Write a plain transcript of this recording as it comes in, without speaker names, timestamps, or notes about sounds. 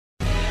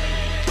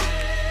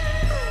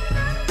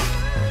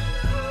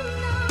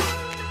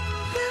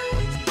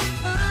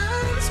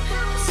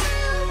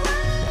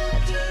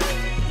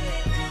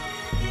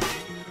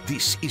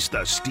This is the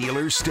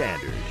Steelers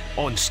Standard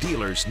on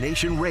Steelers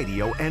Nation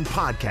Radio and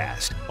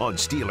podcast on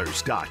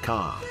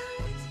Steelers.com.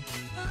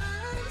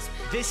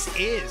 This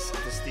is the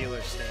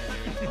Steelers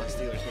Standard on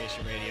Steelers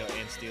Nation Radio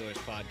and Steelers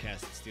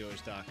podcast at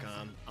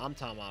Steelers.com. I'm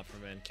Tom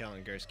Opperman,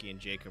 Kellen Gursky,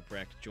 and Jacob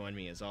Recht join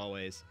me as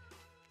always.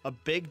 A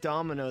big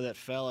domino that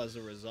fell as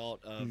a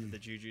result of the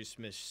Juju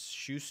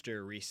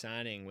Smith-Schuster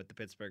re-signing with the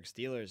Pittsburgh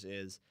Steelers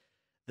is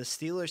the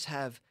Steelers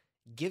have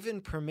given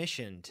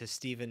permission to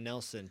Steven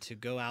Nelson to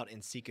go out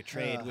and seek a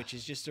trade, which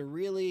is just a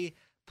really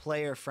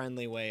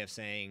player-friendly way of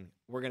saying,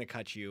 we're going to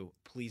cut you.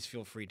 Please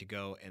feel free to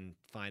go and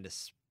find a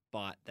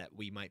spot that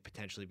we might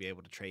potentially be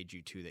able to trade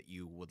you to that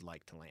you would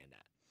like to land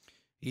at.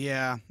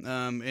 Yeah,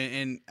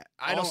 and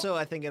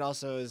I think it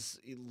also is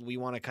we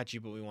want to cut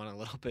you, but we want a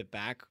little bit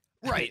back.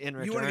 Right, in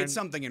return. You want to get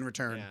something in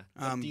return.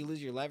 Yeah. Do you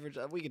lose your leverage?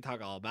 We can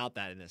talk all about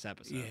that in this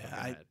episode.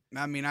 Yeah,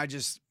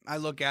 I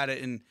look at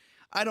it and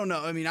I don't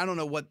know. I mean, I don't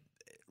know what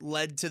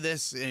led to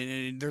this,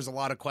 and there's a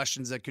lot of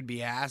questions that could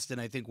be asked,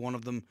 and I think one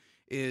of them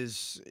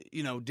is,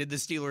 did the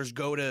Steelers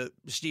go to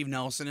Steve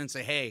Nelson and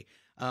say, hey,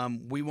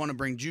 we want to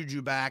bring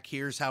Juju back.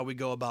 Here's how we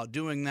go about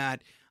doing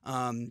that.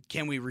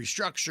 Can we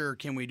restructure?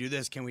 Can we do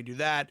this? Can we do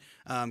that?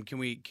 Can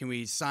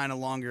we sign a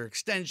longer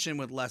extension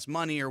with less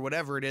money or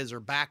whatever it is,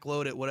 or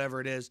backload it, whatever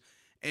it is?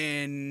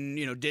 And,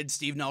 did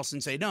Steve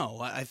Nelson say no?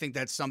 I think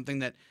that's something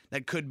that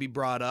could be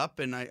brought up.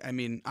 And I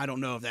mean, I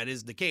don't know if that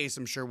is the case.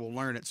 I'm sure we'll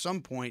learn at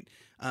some point.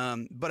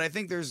 But I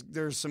think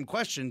there's some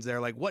questions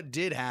there, like what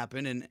did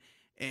happen? And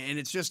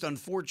it's just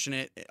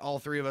unfortunate. All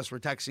three of us were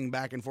texting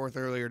back and forth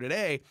earlier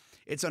today.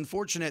 It's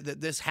unfortunate that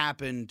this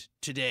happened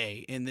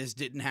today and this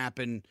didn't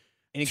happen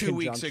in 2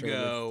 weeks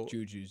ago.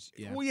 Juju's,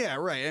 yeah. Well, yeah,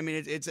 right. I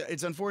mean,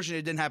 it's unfortunate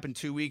it didn't happen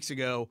 2 weeks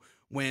ago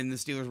when the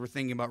Steelers were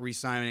thinking about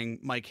re-signing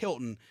Mike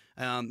Hilton.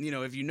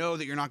 If you know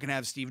that you're not going to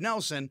have Steve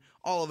Nelson,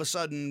 all of a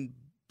sudden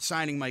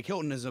signing Mike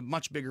Hilton is a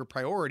much bigger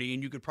priority,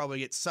 and you could probably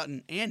get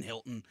Sutton and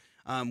Hilton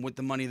with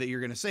the money that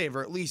you're going to save,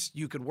 or at least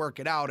you could work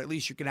it out. At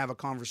least you can have a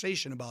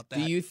conversation about that.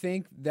 Do you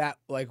think that,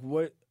 I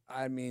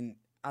don't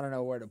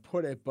know where to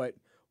put it, but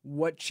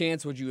what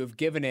chance would you have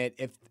given it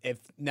if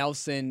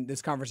Nelson,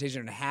 this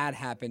conversation had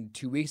happened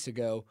 2 weeks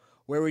ago?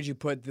 Where would you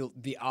put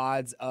the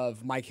odds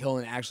of Mike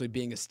Hilton actually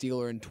being a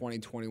Steeler in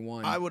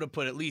 2021? I would have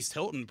put at least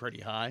Hilton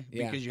pretty high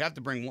because you have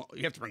to bring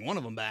one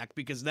of them back,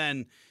 because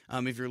then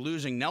if you're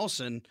losing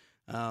Nelson,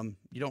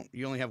 you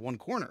only have one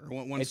corner,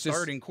 one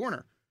starting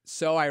corner.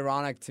 So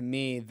ironic to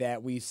me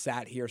that we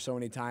sat here so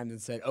many times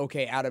and said,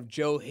 okay, out of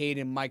Joe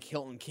Hayden, Mike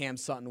Hilton, Cam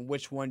Sutton,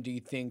 which one do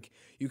you think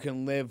you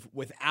can live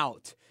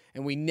without?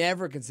 And we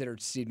never considered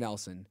Steve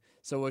Nelson.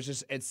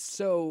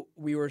 So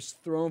we were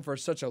thrown for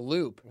such a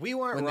loop. We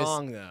weren't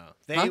wrong,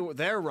 though.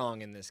 They're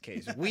wrong in this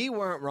case. We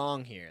weren't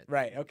wrong here.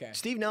 Right, okay.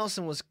 Steve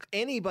Nelson was,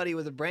 anybody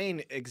with a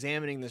brain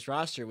examining this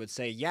roster would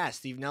say, yeah,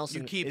 Steve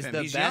Nelson is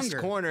the best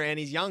corner and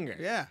he's younger.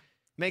 Yeah.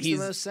 Makes the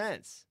most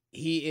sense.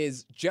 He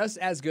is just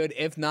as good,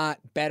 if not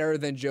better,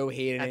 than Joe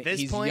Hayden. At this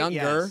he's point,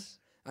 younger. Yes.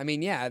 I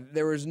mean, yeah,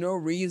 there was no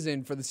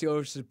reason for the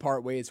Steelers to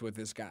part ways with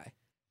this guy.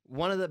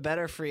 One of the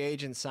better free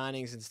agent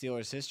signings in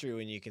Steelers history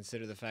when you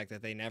consider the fact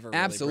that they never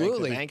really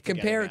Absolutely. break the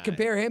bank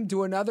Compare him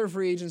to another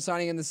free agent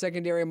signing in the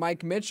secondary,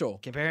 Mike Mitchell.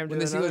 Compare him to when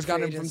the another Steelers got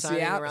free him agent from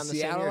signing around the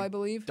Seattle, same year, I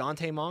believe.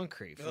 Dante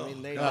Moncrief. Oh, I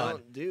mean, they God.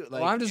 don't do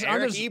Well, I'm just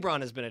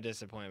Ebron has been a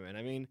disappointment.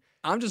 I mean,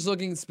 I'm just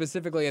looking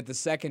specifically at the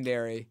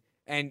secondary,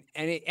 and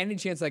any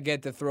chance I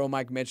get to throw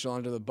Mike Mitchell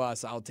under the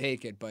bus, I'll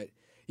take it. But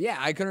yeah,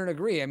 I couldn't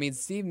agree. I mean,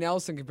 Steve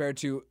Nelson compared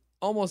to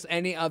almost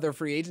any other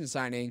free agent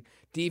signing,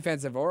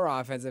 defensive or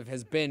offensive,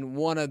 has been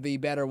one of the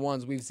better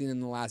ones we've seen in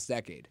the last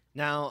decade.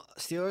 Now,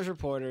 Steelers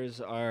reporters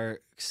are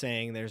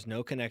saying there's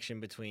no connection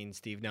between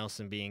Steve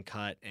Nelson being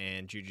cut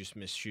and Juju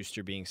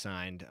Smith-Schuster being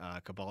signed.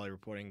 Cabali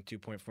reporting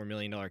 $2.4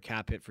 million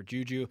cap hit for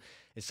Juju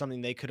is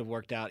something they could have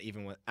worked out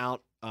even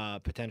without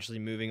potentially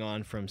moving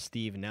on from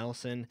Steve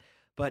Nelson.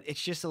 But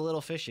it's just a little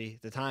fishy,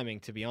 the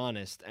timing, to be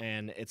honest.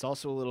 And it's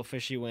also a little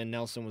fishy when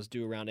Nelson was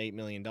due around $8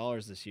 million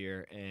this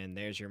year, and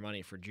there's your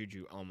money for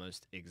Juju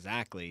almost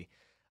exactly.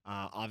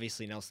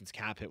 Obviously, Nelson's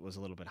cap hit was a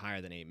little bit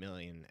higher than $8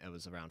 million. It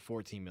was around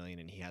 $14 million,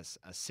 and he has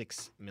a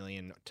 $6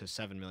 million to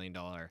 $7 million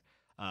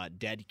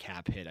dead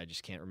cap hit. I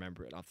just can't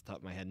remember it off the top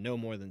of my head. No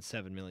more than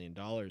 $7 million,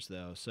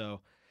 though.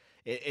 So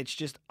it's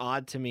just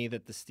odd to me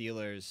that the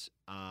Steelers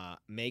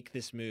make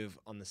this move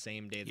on the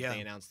same day that they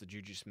announced the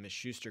Juju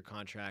Smith-Schuster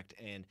contract.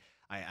 And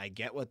I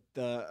get what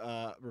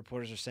the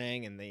reporters are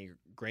saying, and they're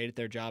great at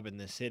their job in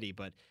this city,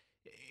 but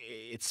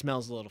it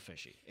smells a little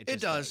fishy. It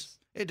does.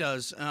 It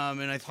does.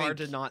 And I think hard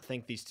to not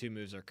think these two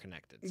moves are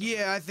connected.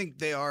 Yeah, I think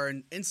they are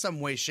in some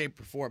way, shape,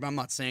 or form. I'm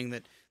not saying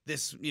that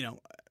this,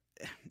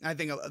 I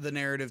think the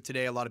narrative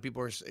today, a lot of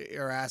people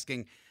are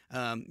asking,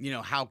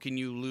 how can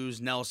you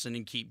lose Nelson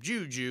and keep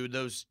Juju?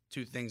 Those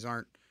two things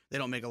they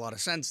don't make a lot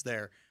of sense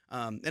there.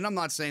 And I'm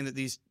not saying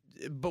that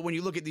but when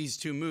you look at these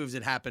two moves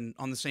that happened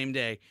on the same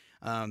day,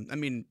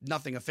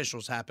 nothing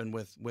official's happened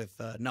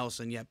with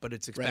Nelson yet, but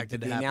it's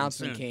expected to happen. The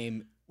announcement soon.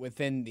 came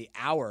within the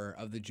hour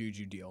of the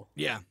Juju deal.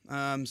 Yeah.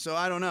 So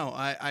I don't know.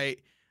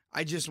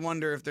 I just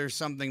wonder if there's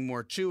something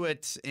more to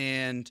it,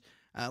 and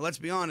let's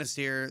be honest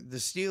here, the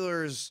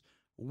Steelers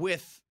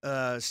with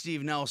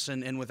Steve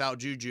Nelson and without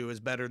Juju is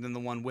better than the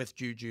one with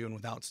Juju and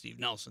without Steve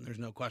Nelson. There's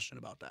no question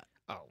about that.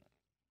 Oh,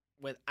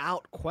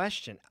 without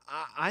question.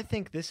 I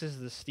think this is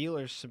the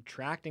Steelers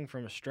subtracting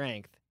from a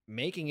strength,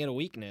 making it a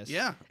weakness,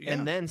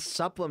 and then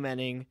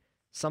supplementing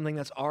something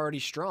that's already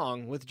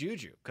strong with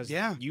Juju. Because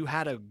you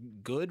had a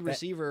good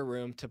receiver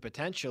room to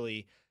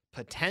potentially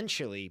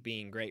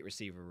being great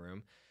receiver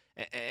room,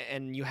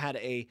 and you had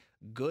a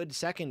good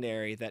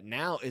secondary that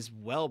now is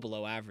well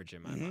below average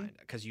in my mind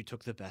because you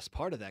took the best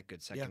part of that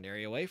good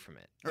secondary away from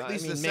it. Or at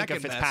least the second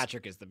Minkah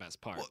Fitzpatrick is the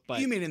best part. Well, but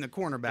you mean in the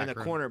cornerback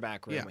room?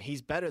 Cornerback room.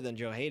 He's better than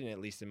Joe Hayden, at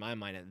least in my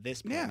mind, at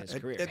this point in his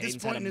career.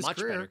 Hayden's had a much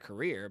better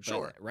career,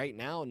 but right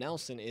now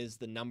Nelson is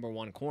the number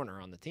one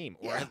corner on the team.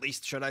 Or at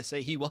least, should I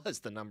say, he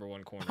was the number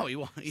one corner. Oh, he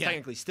was. He's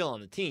technically still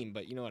on the team,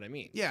 but you know what I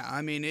mean. Yeah,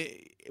 I mean,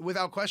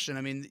 without question.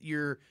 I mean,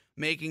 you're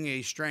making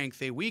a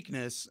strength a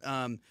weakness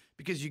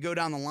because you go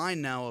down the line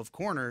now of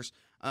corners.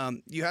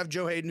 You have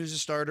Joe Hayden, who's a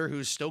starter,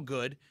 who's still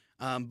good,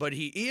 but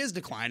he is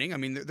declining. I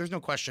mean, there's no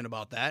question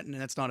about that, and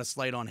that's not a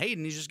slight on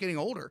Hayden. He's just getting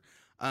older.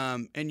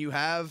 And you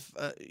have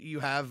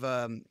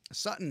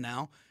Sutton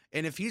now,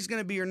 and if he's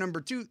going to be your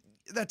number 2,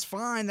 that's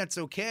fine. That's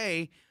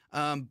okay.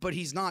 But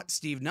he's not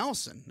Steve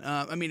Nelson.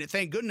 I mean,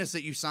 thank goodness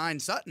that you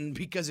signed Sutton,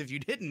 because if you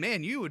didn't,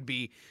 man, you would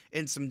be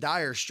in some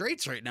dire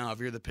straits right now if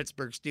you're the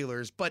Pittsburgh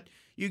Steelers. But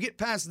you get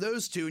past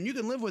those two, and you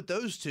can live with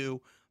those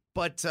two.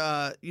 But,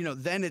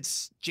 then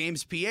it's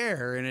James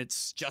Pierre and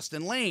it's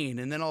Justin Lane.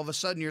 And then all of a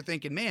sudden you're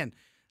thinking, man,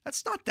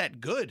 that's not that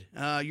good.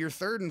 Your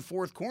third and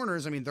fourth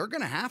corners, I mean, they're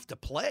going to have to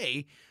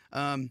play.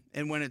 And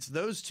when it's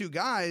those two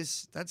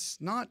guys,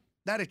 that's not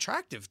that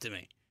attractive to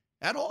me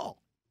at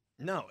all.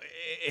 No,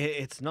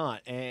 it's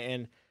not.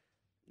 And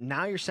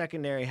now your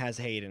secondary has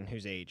Hayden,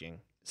 who's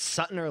aging.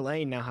 Sutton or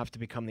Lane now have to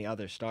become the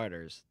other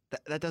starters.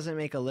 That doesn't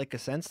make a lick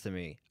of sense to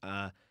me.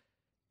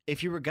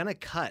 If you were going to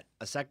cut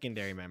a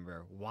secondary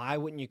member, why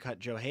wouldn't you cut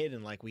Joe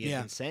Hayden like we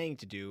had been saying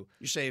to do?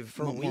 You save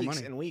for more weeks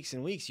money. and weeks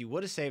and weeks. You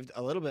would have saved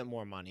a little bit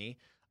more money,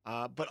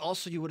 but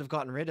also you would have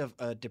gotten rid of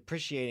a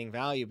depreciating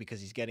value because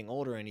he's getting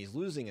older and he's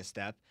losing a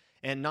step.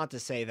 And not to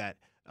say that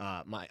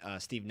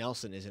Steve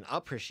Nelson is an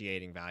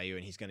appreciating value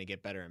and he's going to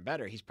get better and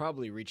better. He's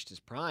probably reached his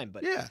prime,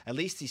 but at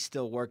least he's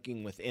still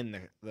working within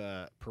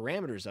the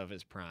parameters of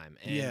his prime.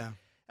 And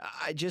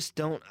I just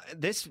don't.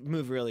 This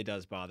move really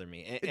does bother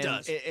me. It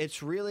does.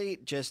 It's really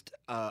just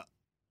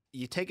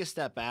you take a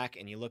step back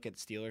and you look at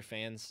Steeler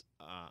fans.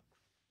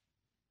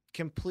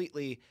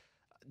 Completely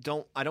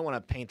don't. I don't want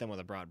to paint them with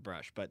a broad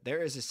brush, but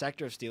there is a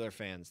sector of Steeler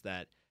fans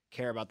that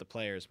care about the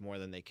players more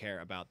than they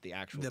care about the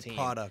actual team.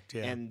 Product.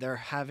 Yeah. And they're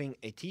having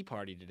a tea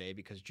party today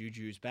because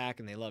Juju's back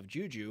and they love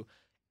Juju,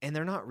 and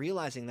they're not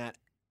realizing that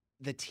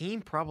the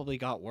team probably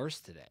got worse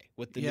today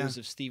with the news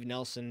of Steve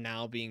Nelson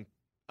now being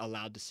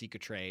allowed to seek a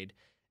trade.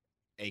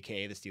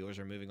 AKA the Steelers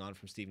are moving on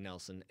from Steve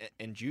Nelson,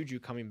 and Juju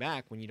coming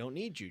back when you don't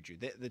need Juju.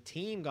 The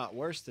team got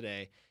worse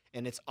today,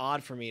 and it's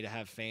odd for me to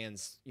have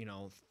fans,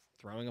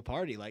 throwing a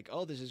party like,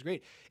 oh, this is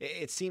great.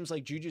 It seems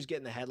like Juju's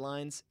getting the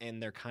headlines,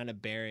 and they're kind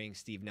of burying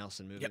Steve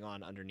Nelson moving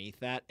on underneath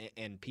that.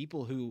 And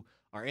people who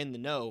are in the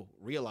know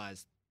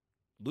realize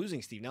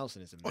losing Steve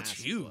Nelson is a massive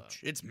it's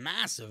huge. blow. It's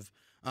massive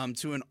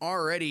to an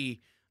already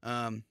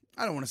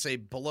I don't want to say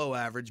below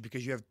average,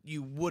 because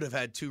you would have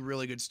had 2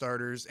 really good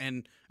starters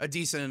and a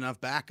decent enough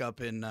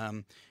backup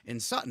in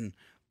Sutton,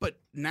 but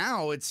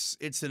now it's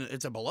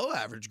a below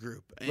average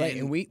group. Right,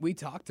 and we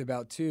talked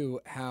about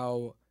too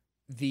how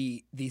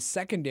the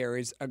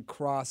secondaries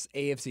across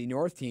AFC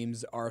North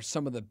teams are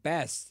some of the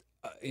best,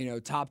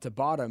 top to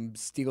bottom: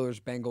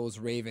 Steelers, Bengals,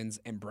 Ravens,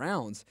 and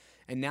Browns.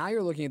 And now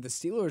you're looking at the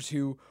Steelers,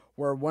 who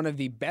were one of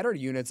the better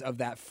units of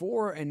that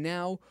 4, and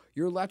now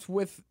you're left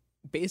with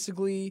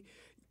basically.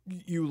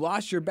 You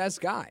lost your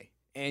best guy,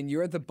 and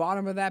you're at the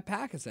bottom of that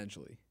pack,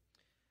 essentially.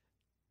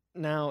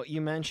 Now, you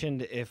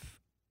mentioned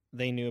if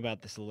they knew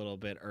about this a little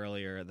bit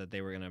earlier, that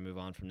they were going to move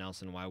on from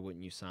Nelson, why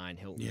wouldn't you sign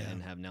Hilton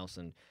and have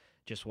Nelson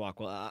just walk?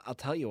 Well, I'll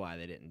tell you why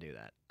they didn't do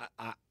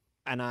that.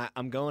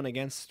 I'm going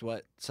against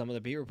what some of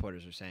the beat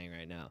reporters are saying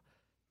right now.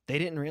 They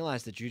didn't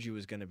realize that Juju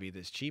was going to be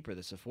this cheap or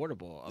this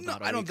affordable.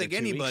 I don't think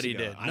anybody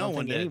did. I don't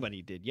think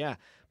anybody did. Yeah,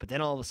 but then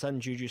all of a sudden,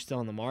 Juju's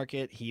still in the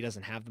market. He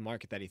doesn't have the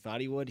market that he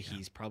thought he would. Yeah.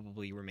 He's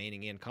probably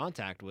remaining in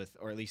contact with,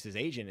 or at least his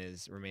agent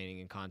is remaining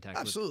in contact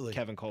with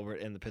Kevin Colbert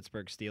and the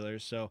Pittsburgh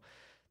Steelers. So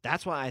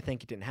that's why I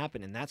think it didn't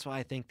happen, and that's why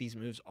I think these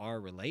moves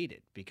are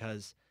related.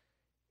 Because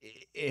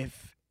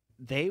if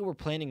they were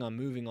planning on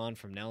moving on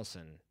from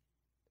Nelson,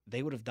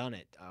 they would have done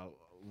it.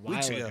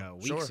 Weeks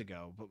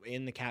ago, but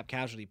in the cap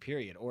casualty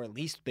period, or at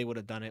least they would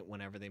have done it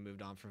whenever they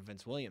moved on from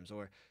Vince Williams,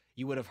 or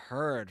you would have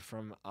heard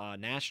from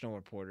national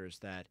reporters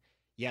that,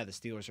 the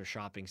Steelers are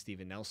shopping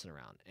Steven Nelson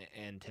around.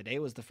 And today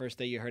was the first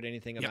day you heard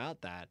anything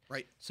about that.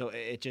 Right. So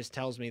it just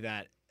tells me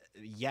that,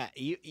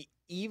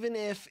 even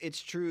if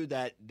it's true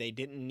that they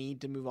didn't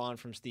need to move on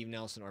from Steve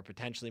Nelson or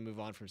potentially move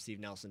on from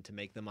Steve Nelson to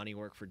make the money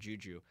work for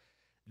Juju,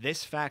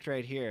 this fact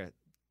right here,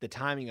 the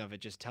timing of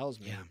it just tells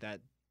me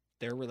that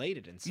they're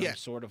related in some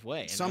sort of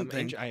way. And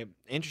something. I'm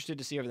interested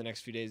to see over the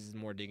next few days as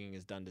more digging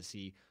is done to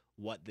see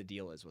what the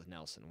deal is with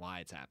Nelson, why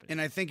it's happening.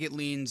 And I think it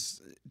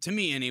leans, to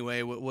me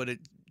anyway, what it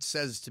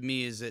says to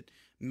me is that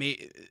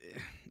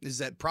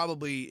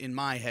probably in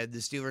my head, the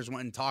Steelers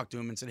went and talked to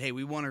him and said, hey,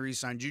 we want to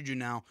re-sign Juju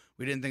now.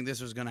 We didn't think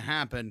this was going to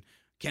happen.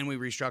 Can we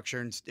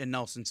restructure? And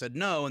Nelson said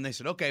no. And they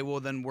said, okay, well,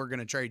 then we're going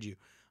to trade you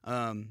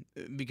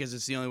because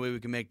it's the only way we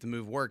can make the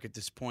move work at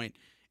this point.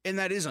 And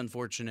that is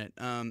unfortunate.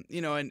 And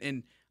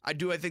I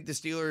think the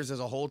Steelers as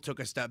a whole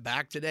took a step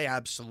back today.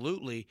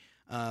 Absolutely.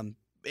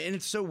 And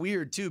it's so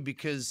weird, too,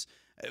 because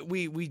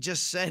we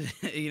just said,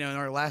 in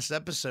our last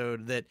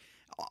episode that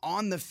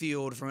on the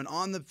field, from an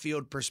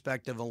on-the-field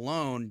perspective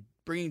alone,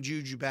 bringing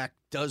Juju back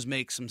does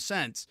make some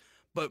sense.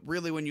 But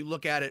really, when you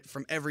look at it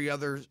from every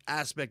other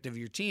aspect of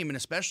your team, and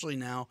especially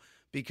now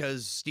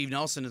because Steve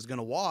Nelson is going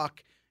to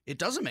walk, it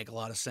doesn't make a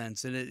lot of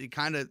sense. And it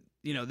kind of,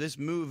 this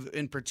move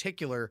in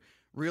particular,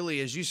 really,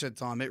 as you said,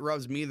 Tom, it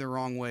rubs me the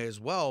wrong way as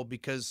well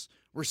because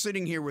we're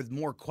sitting here with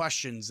more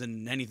questions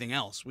than anything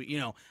else.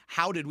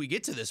 How did we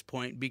get to this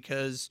point?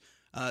 Because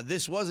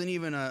this wasn't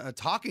even a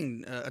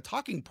talking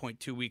point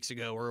 2 weeks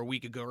ago or a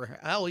week ago or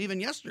hell, even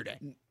yesterday.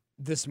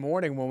 This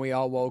morning when we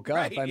all woke up,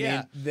 Right, I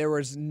mean, there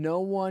was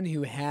no one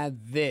who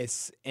had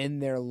this in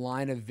their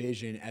line of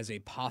vision as a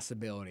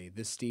possibility,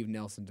 this Steve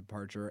Nelson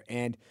departure.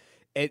 And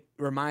it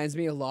reminds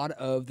me a lot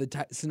of the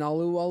Tyson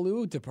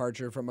Alualu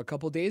departure from a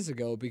couple days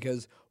ago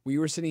because we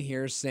were sitting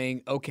here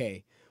saying,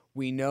 okay,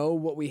 we know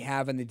what we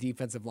have in the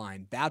defensive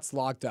line. That's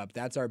locked up.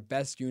 That's our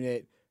best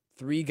unit.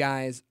 3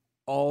 guys,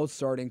 all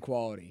starting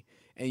quality.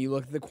 And you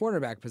look at the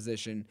cornerback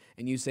position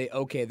and you say,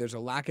 okay, there's a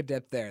lack of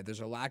depth there.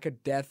 There's a lack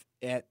of depth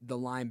at the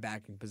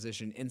linebacking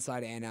position,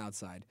 inside and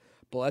outside.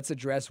 But let's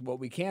address what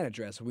we can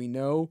address. We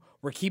know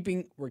we're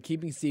keeping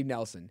Steve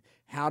Nelson.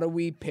 How do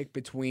we pick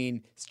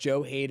between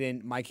Joe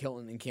Hayden, Mike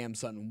Hilton, and Cam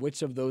Sutton?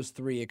 Which of those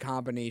 3, a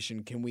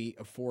combination, can we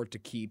afford to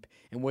keep,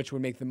 and which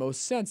would make the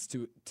most sense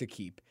to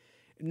keep?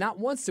 Not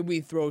once did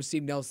we throw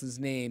Steve Nelson's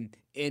name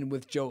in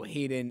with Joe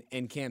Hayden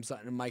and Cam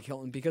Sutton and Mike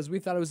Hilton because we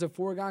thought it was a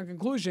foregone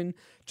conclusion,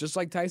 just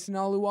like Tyson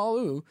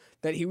Alualu,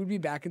 that he would be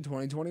back in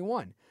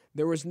 2021.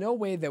 There was no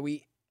way that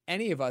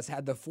any of us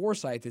had the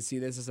foresight to see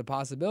this as a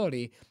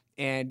possibility,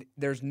 and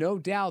there's no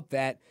doubt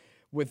that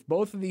with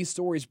both of these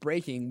stories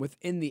breaking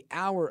within the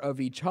hour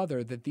of each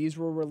other, that these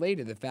were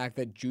related. The fact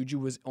that Juju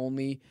was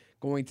only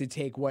going to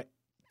take what,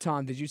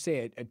 Tom, did you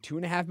say a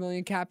 $2.5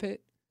 million cap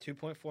hit?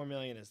 $2.4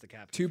 million is the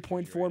cap hit.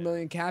 $2.4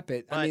 million cap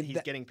hit. But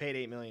he's getting paid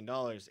 $8 million,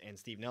 and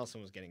Steve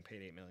Nelson was getting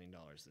paid $8 million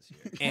this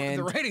year. And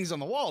the writing's on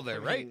the wall there,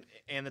 right?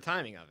 And the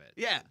timing of it.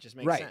 Yeah. It just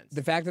makes sense.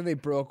 The fact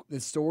that the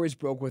stories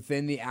broke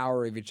within the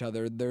hour of each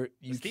other.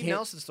 Steve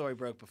Nelson's story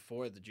broke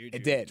before the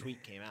Juju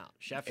tweet came out.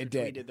 Schefter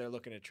tweeted they're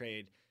looking to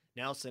trade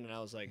Nelson, and I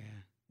was like,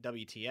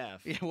 WTF.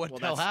 Yeah, what the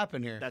hell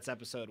happened here? That's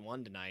episode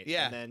 1 tonight.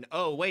 Yeah. And then,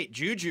 oh, wait,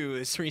 Juju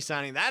is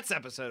re-signing. That's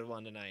episode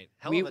 1 tonight.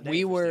 Hell of a day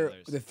we for were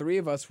Steelers. The 3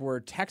 of us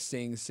were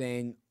texting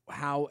saying,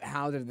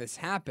 how did this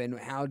happen?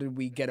 How did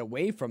we get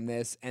away from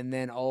this? And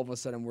then all of a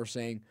sudden we're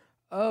saying,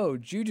 oh,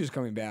 Juju's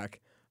coming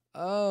back.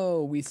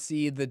 Oh, we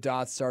see the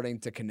dots starting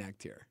to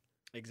connect here.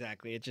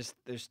 Exactly.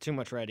 There's too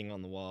much writing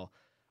on the wall.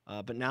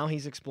 But now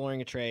he's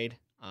exploring a trade.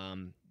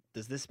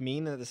 Does this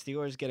mean that the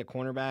Steelers get a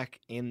cornerback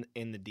in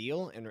the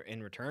deal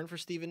in return for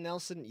Steven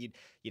Nelson?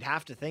 You'd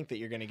have to think that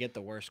you're going to get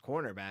the worst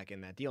cornerback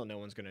in that deal. No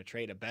one's going to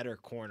trade a better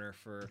corner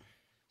for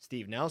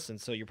Steve Nelson,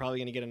 so you're probably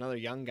going to get another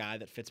young guy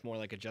that fits more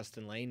like a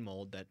Justin Lane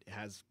mold that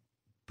has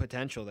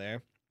potential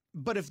there.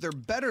 But if they're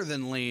better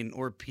than Lane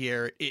or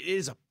Pierre, it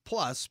is a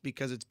plus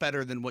because it's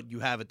better than what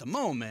you have at the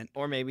moment.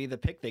 Or maybe the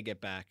pick they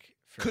get back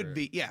could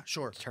be,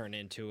 sure, turn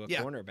into a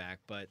cornerback,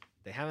 but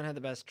they haven't had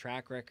the best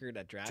track record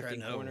at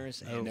drafting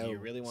corners, and you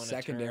really want to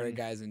secondary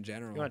guys in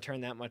general. You want to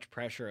turn that much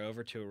pressure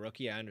over to a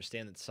rookie. I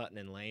understand that Sutton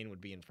and Lane would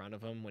be in front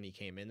of him when he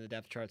came in the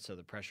depth chart, so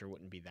the pressure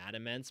wouldn't be that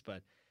immense,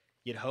 but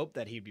you'd hope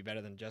that he'd be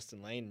better than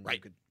Justin Lane. Right.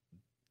 You could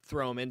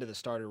throw him into the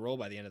starter role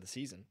by the end of the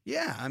season.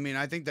 Yeah, I mean,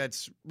 I think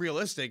that's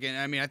realistic, and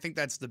I mean, I think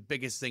that's the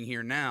biggest thing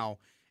here now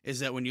is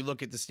that when you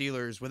look at the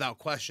Steelers, without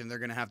question, they're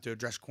going to have to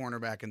address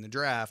cornerback in the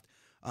draft.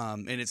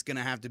 And it's going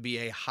to have to be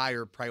a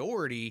higher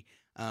priority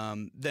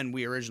than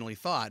we originally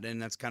thought,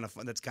 and that's kind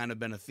of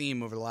been a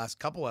theme over the last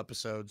couple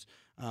episodes.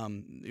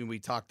 We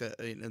talked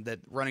that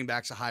running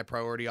back's a high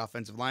priority,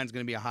 offensive line's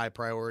going to be a high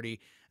priority,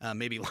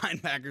 maybe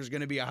linebacker's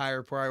going to be a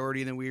higher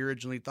priority than we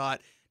originally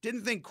thought.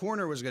 Didn't think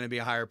corner was going to be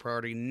a higher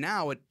priority.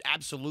 Now it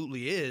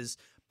absolutely is.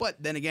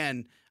 But then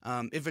again,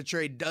 if a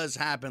trade does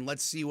happen,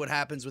 let's see what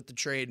happens with the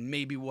trade.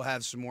 Maybe we'll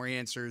have some more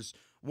answers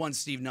once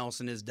Steve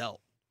Nelson is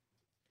dealt.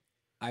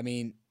 I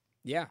mean,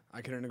 yeah,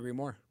 I couldn't agree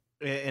more.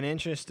 An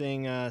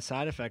interesting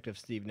side effect of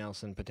Steve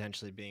Nelson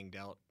potentially being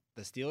dealt.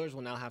 The Steelers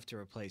will now have to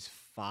replace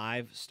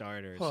 5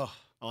 starters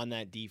on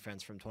that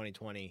defense from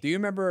 2020. Do you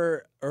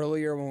remember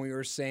earlier when we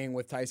were saying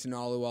with Tyson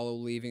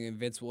Alualu leaving and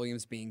Vince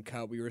Williams being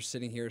cut, we were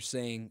sitting here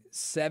saying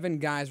 7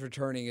 guys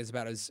returning is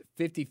about as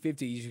 50-50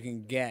 as you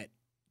can get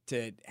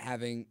to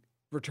having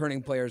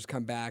returning players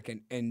come back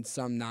and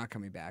some not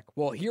coming back.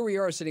 Well, here we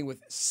are sitting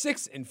with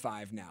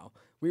 6-5 now.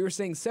 We were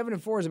saying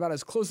 7-4 is about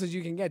as close as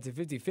you can get to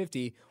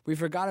 50-50. We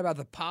forgot about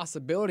the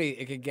possibility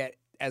it could get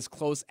as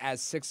close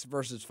as 6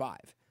 versus 5.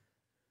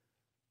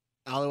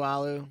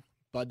 Alu,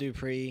 Bud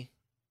Dupree,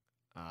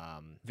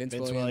 Vince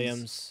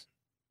Williams,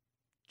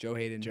 Joe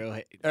Hayden.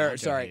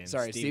 Hayden,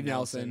 Steve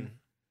Nelson.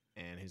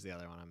 And who's the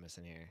other one I'm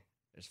missing here?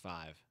 There's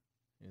 5.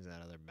 Who's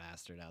that other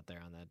bastard out there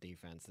on that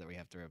defense that we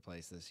have to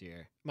replace this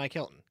year? Mike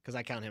Hilton, because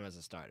I count him as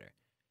a starter.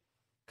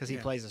 Because he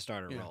plays a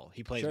starter role.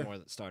 He plays more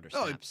than starter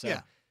snaps. So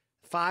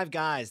 5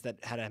 guys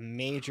that had a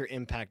major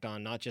impact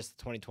on not just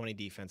the 2020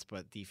 defense,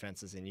 but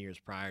defenses in years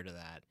prior to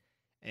that.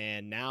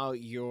 And now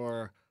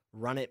you're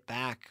run it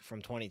back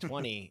from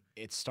 2020.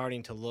 It's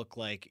starting to look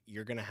like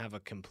you're going to have a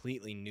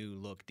completely new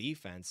look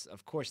defense.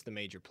 Of course, the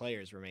major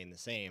players remain the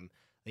same.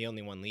 The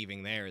only one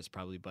leaving there is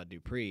probably Bud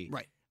Dupree.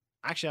 Right.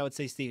 Actually, I would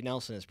say Steve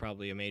Nelson is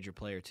probably a major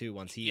player, too,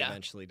 once he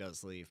eventually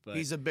does leave. But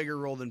he's a bigger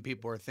role than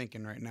people are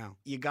thinking right now.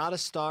 You got a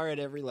star at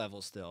every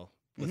level still,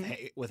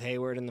 with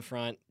Hayward in the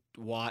front,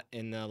 Watt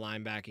in the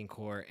linebacking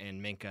core,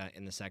 and Minka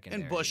in the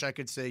secondary. And Bush, I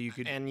could say you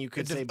could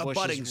say Bush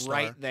is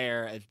right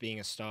there as being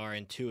a star,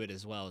 and Tuitt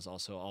as well is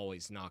also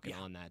always knocking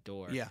on that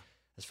door. Yeah.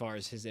 As far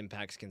as his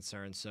impact's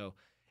concerned, so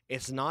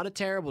it's not a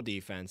terrible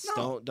defense.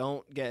 No.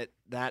 Don't get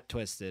that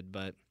twisted,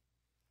 but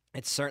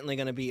it's certainly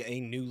going to be a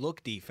new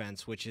look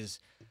defense, which is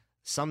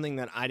something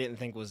that I didn't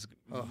think was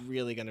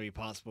really going to be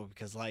possible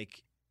because,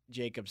 like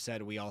Jacob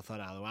said, we all thought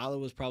Alu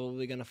was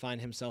probably going to find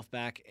himself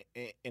back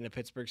in a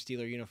Pittsburgh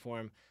Steelers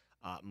uniform.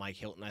 Mike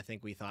Hilton, I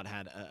think we thought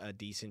had a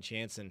decent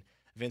chance. And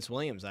Vince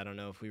Williams, I don't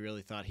know if we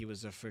really thought he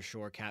was a for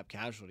sure cap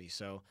casualty.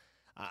 So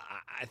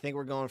I think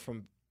we're going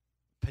from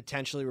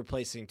potentially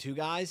replacing 2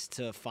 guys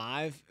to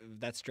 5.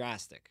 That's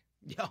drastic.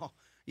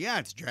 Yeah,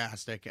 it's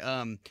drastic.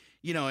 And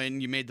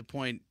you made the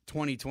point,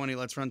 2020,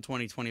 let's run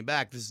 2020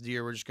 back. This is the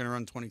year we're just going to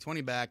run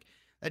 2020 back.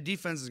 That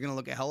defense is going to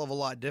look a hell of a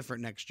lot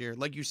different next year.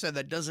 Like you said,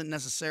 that doesn't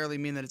necessarily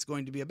mean that it's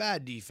going to be a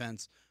bad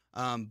defense,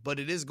 but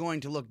it is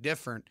going to look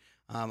different.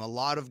 A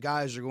lot of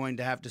guys are going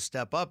to have to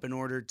step up in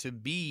order to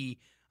be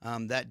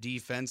that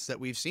defense that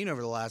we've seen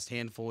over the last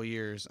handful of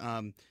years.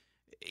 And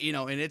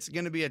it's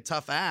going to be a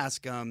tough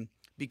ask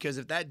because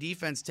if that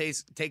defense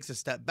takes a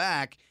step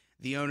back,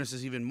 the onus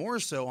is even more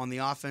so on the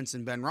offense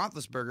and Ben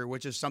Roethlisberger,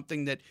 which is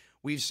something that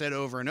we've said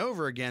over and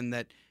over again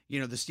that, the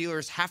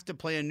Steelers have to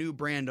play a new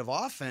brand of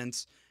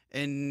offense,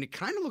 and it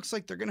kind of looks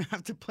like they're going to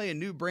have to play a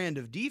new brand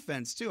of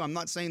defense too. I'm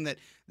not saying that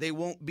they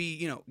won't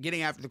be,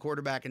 getting after the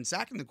quarterback and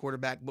sacking the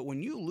quarterback, but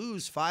when you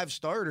lose 5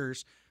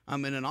 starters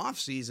in an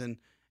offseason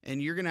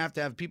and you're going to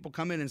have people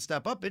come in and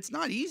step up, it's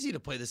not easy to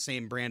play the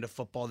same brand of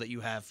football that you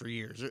have for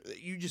years.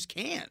 You just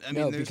can't.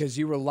 Because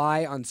you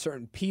rely on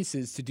certain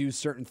pieces to do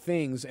certain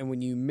things, and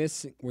when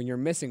you're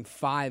missing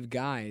 5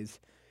 guys,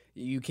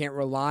 you can't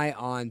rely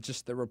on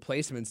just the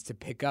replacements to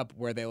pick up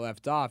where they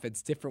left off.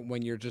 It's different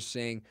when you're just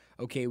saying,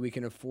 okay, we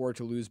can afford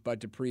to lose Bud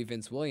Dupree,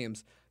 Vince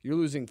Williams. You're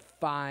losing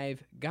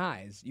 5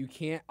 guys. You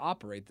can't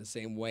operate the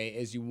same way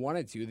as you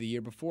wanted to the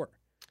year before.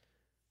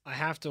 I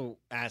have to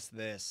ask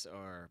this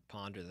or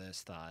ponder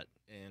this thought,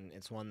 and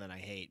it's one that I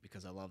hate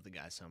because I love the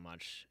guy so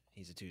much.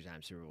 He's a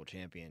 2-time Super Bowl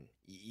champion.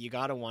 You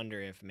got to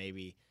wonder if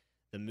maybe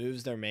the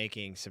moves they're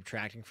making,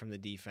 subtracting from the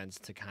defense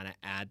to kind of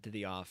add to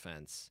the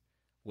offense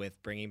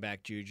with bringing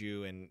back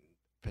Juju and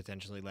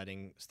potentially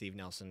letting Steve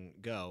Nelson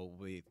go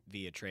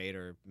via trade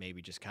or maybe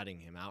just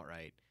cutting him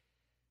outright.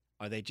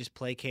 Are they just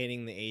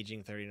placating the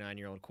aging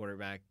 39-year-old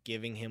quarterback,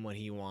 giving him what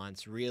he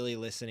wants, really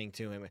listening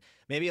to him?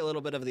 Maybe a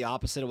little bit of the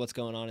opposite of what's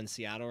going on in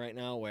Seattle right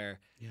now, where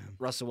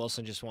Russell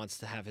Wilson just wants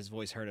to have his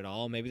voice heard at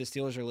all. Maybe the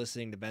Steelers are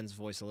listening to Ben's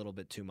voice a little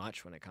bit too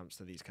much when it comes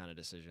to these kind of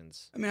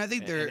decisions. I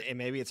think and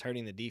maybe it's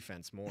hurting the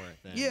defense more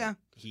than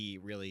he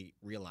really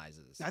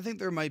realizes. I think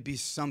there might be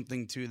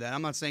something to that.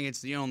 I'm not saying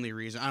it's the only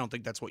reason. I don't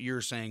think that's what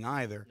you're saying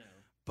either. No.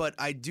 But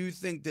I do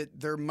think that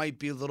there might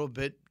be a little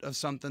bit of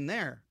something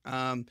there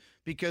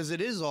because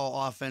it is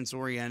all offense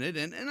oriented.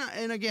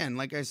 And again,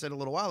 like I said a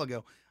little while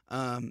ago,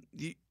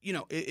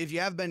 if you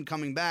have Ben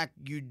coming back,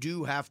 you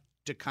do have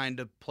to kind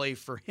of play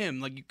for him.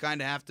 Like you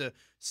kind of have to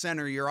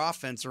center your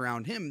offense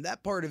around him.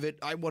 That part of it,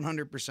 I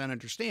 100%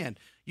 understand.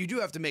 You do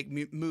have to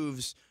make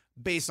moves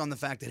based on the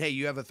fact that, hey,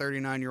 you have a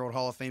 39-year-old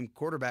Hall of Fame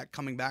quarterback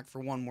coming back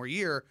for one more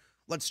year.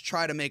 Let's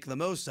try to make the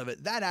most of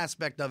it. That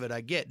aspect of it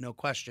I get, no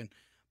question.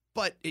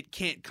 But it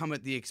can't come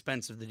at the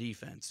expense of the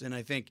defense. And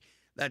I think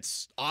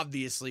that's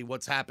obviously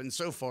what's happened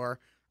so far.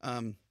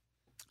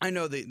 I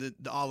know the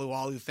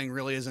Alu thing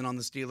really isn't on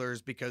the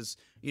Steelers because,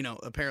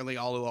 apparently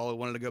Alu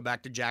wanted to go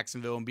back to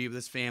Jacksonville and be with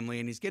his family,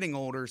 and he's getting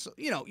older. So,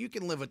 you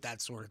can live with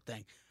that sort of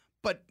thing.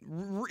 But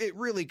it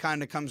really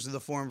kind of comes to the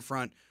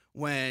forefront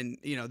when,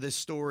 this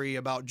story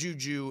about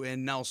Juju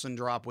and Nelson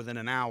drop within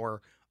an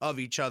hour of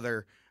each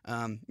other.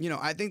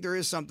 I think there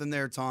is something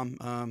there,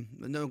 Tom.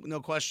 No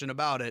question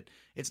about it.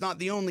 It's not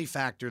the only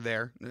factor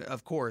there,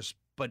 of course,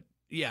 but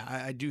yeah,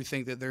 I do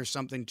think that there's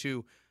something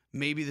to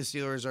maybe the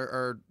Steelers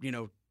are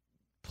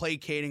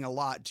placating a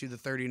lot to the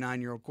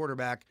 39-year-old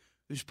quarterback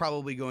who's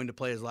probably going to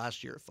play his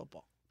last year of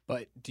football.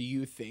 But do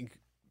you think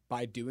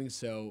by doing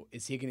so,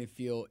 is he going to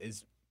feel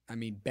is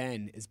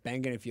Ben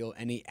going to feel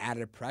any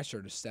added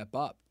pressure to step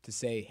up to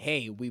say,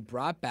 hey, we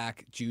brought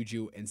back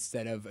Juju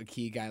instead of a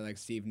key guy like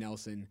Steve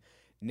Nelson.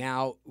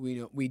 Now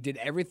we did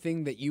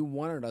everything that you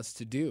wanted us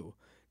to do.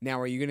 Now,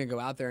 are you going to go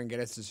out there and get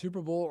us to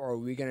Super Bowl, or are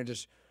we going to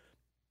just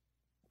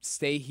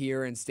stay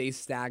here and stay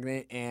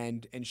stagnant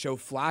and show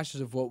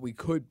flashes of what we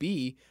could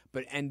be,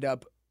 but end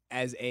up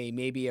as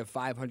maybe a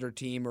 500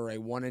 team or a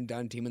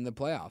one-and-done team in the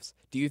playoffs?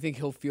 Do you think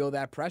he'll feel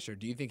that pressure?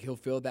 Do you think he'll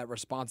feel that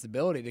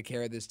responsibility to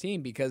carry this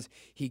team because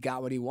he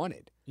got what he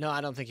wanted? No,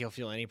 I don't think he'll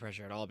feel any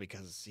pressure at all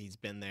because he's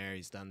been there,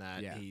 he's done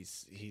that. Yeah.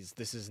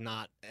 This is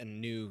not a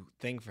new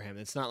thing for him.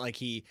 It's not like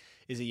he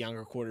is a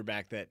younger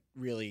quarterback that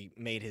really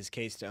made his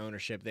case to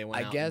ownership. They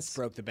went out and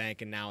broke the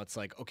bank, and now it's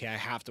like, okay, I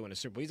have to win a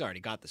Super Bowl. He's already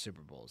got the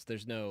Super Bowls.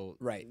 There's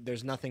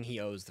nothing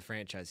he owes the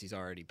franchise. He's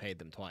already paid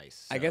them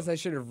twice. So. I guess I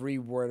should have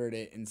reworded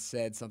it and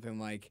said something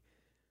like,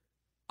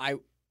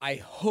 I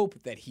hope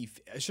that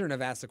I shouldn't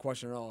have asked the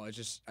question at all.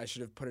 I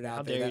should have put it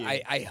out there.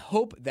 I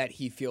hope that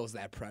he feels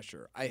that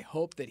pressure. I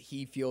hope that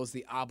he feels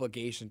the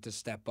obligation to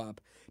step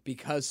up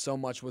because so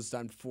much was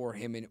done for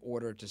him in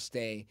order to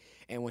stay.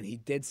 And when he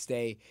did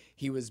stay,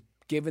 he was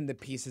given the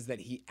pieces that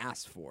he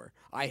asked for.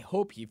 I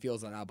hope he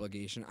feels that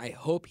obligation. I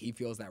hope he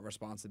feels that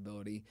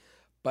responsibility.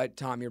 But,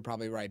 Tom, you're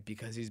probably right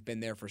because he's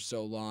been there for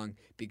so long,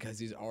 because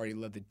he's already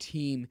led the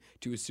team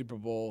to a Super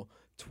Bowl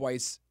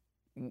twice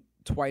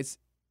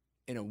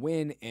in a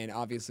win and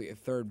obviously a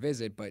third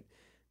visit. But,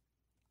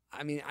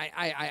 I mean,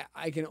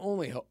 I can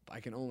only hope.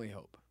 I can only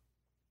hope.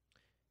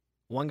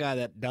 One guy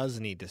that does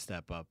need to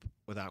step up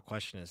without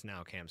question is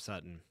now Cam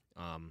Sutton.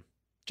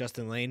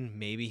 Justin Lane,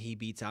 maybe he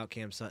beats out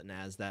Cam Sutton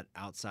as that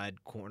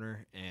outside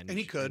corner, and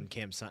he could. And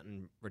Cam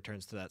Sutton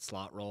returns to that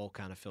slot role,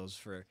 kind of fills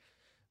for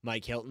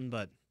Mike Hilton.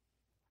 But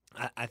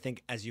I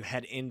think as you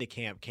head into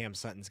camp, Cam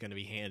Sutton's going to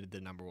be handed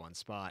the number one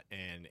spot,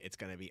 and it's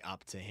going to be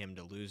up to him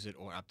to lose it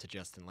or up to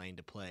Justin Lane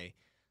to play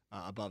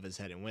above his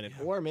head and win it.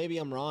 Yeah. Or maybe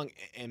I'm wrong,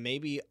 and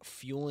maybe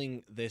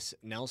fueling this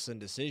Nelson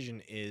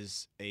decision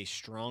is a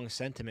strong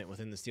sentiment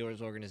within the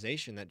Steelers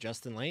organization that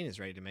Justin Lane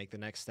is ready to make the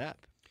next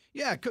step.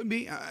 Yeah, it could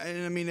be.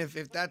 I mean,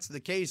 if that's the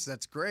case,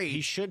 that's great.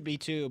 He should be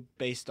too,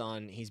 based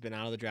on he's been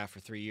out of the draft for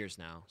 3 years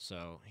now.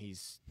 So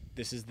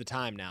this is the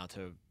time now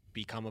to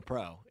become a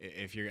pro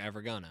if you're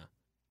ever gonna.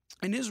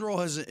 And his role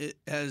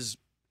has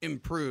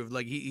improved.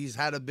 Like he's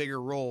had a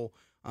bigger role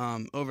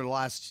over the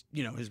last,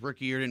 his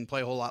rookie year didn't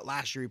play a whole lot.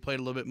 Last year he played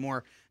a little bit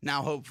more.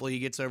 Now hopefully he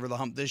gets over the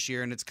hump this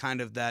year, and it's kind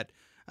of that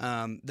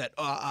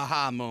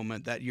aha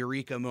moment, that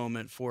eureka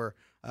moment for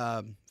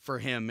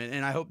him.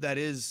 And I hope that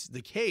is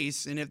the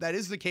case. And if that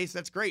is the case,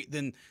 that's great.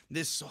 Then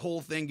this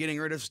whole thing, getting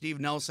rid of Steve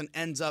Nelson,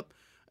 ends up,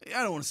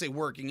 I don't want to say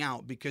working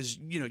out, because,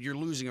 you're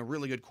losing a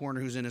really good corner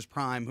who's in his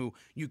prime, who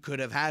you could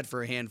have had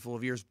for a handful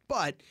of years.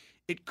 But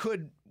it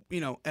could,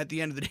 at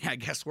the end of the day, I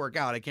guess, work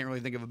out. I can't really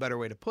think of a better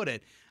way to put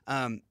it.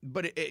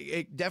 But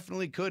it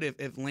definitely could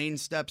if Lane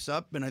steps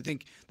up. And I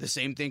think the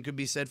same thing could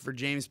be said for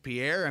James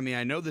Pierre. I mean,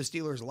 I know the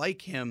Steelers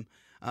like him,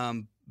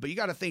 but you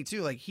got to think,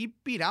 too, like he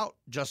beat out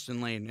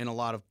Justin Lane in a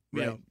lot of,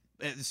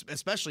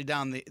 especially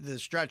down the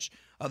stretch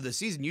of the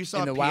season. You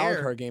saw in the Pierre, wild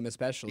card game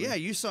especially. Yeah,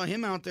 you saw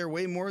him out there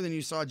way more than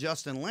you saw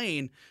Justin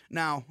Lane.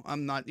 Now,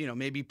 I'm not,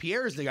 maybe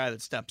Pierre's the guy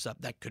that steps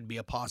up. That could be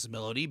a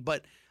possibility.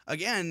 But,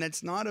 again,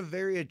 that's not a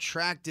very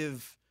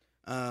attractive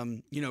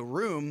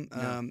room,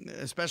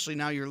 especially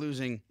now you're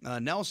losing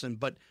Nelson.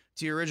 But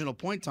to your original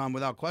point, Tom,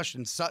 without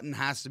question, Sutton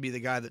has to be the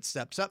guy that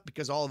steps up,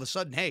 because all of a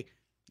sudden, hey,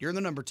 you're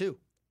the number two.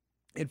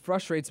 It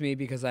frustrates me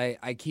because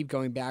I keep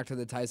going back to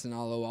the Tyson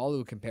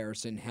Alualu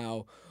comparison,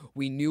 how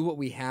we knew what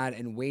we had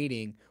in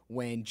waiting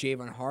when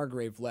Javon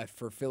Hargrave left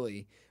for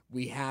Philly.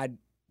 We had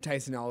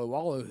Tyson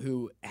Alualu,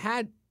 who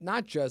had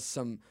not just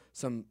some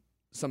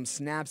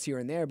snaps here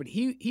and there, but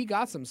he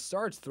got some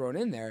starts thrown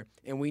in there,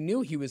 and we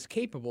knew he was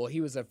capable. He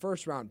was a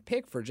first-round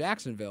pick for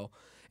Jacksonville.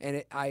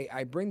 And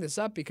I bring this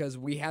up because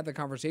we had the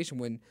conversation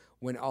when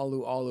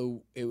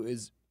Alualu, it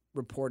was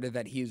reported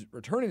that he's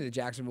returning to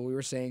Jacksonville. We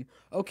were saying,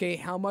 okay,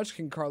 how much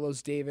can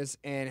Carlos Davis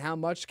and how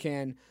much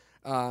can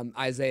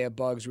Isaiah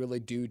Buggs really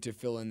do to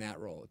fill in that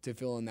role, to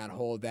fill in that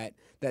hole that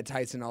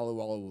Tyson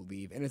Alualu will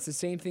leave? And it's the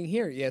same thing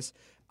here. Yes,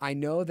 I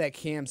know that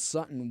Cam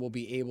Sutton will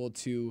be able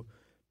to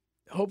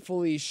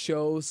hopefully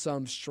show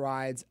some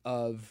strides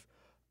of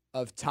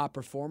top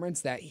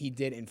performance that he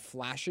did in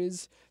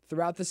flashes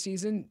throughout the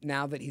season.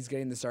 Now that he's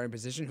getting the starting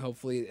position,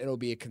 hopefully it'll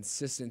be a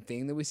consistent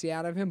thing that we see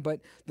out of him.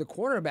 But the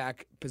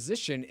cornerback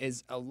position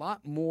is a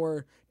lot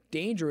more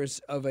dangerous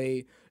of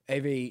a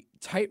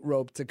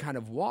tightrope to kind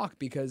of walk,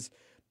 because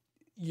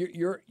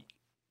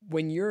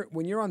when you're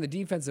on the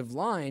defensive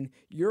line,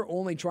 you're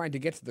only trying to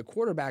get to the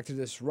quarterback to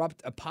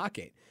disrupt a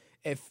pocket.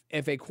 If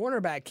a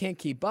cornerback can't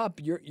keep up,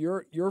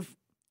 you're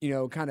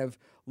kind of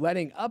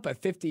letting up a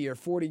 50 or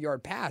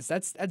 40-yard pass.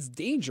 That's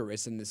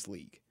dangerous in this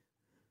league.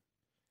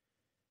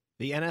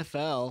 The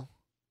NFL,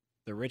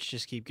 the rich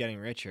just keep getting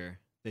richer.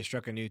 They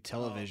struck a new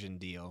television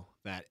deal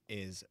that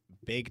is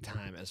big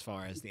time as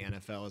far as the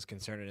NFL is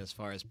concerned and as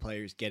far as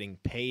players getting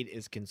paid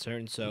is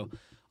concerned. So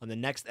On the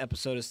next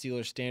episode of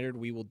Steelers Standard,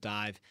 we will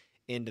dive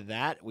into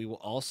that. We will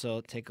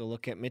also take a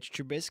look at Mitch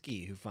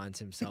Trubisky, who finds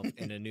himself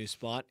in a new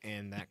spot,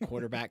 and that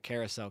quarterback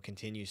carousel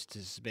continues to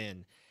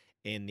spin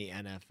in the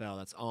NFL.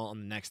 That's all on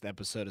the next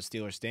episode of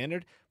Steelers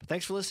Standard. But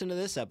thanks for listening to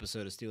this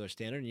episode of Steelers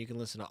Standard, and you can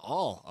listen to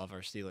all of our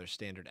Steelers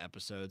Standard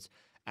episodes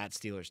at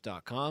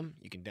Steelers.com.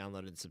 You can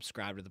download and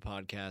subscribe to the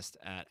podcast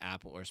at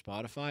Apple or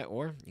Spotify,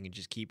 or you can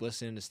just keep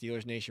listening to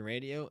Steelers Nation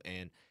Radio,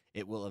 and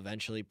it will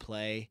eventually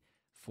play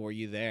for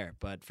you there.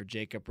 But for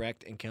Jacob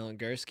Recht and Kellen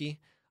Gursky,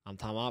 I'm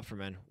Tom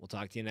Opferman. We'll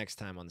talk to you next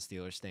time on the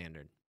Steelers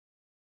Standard.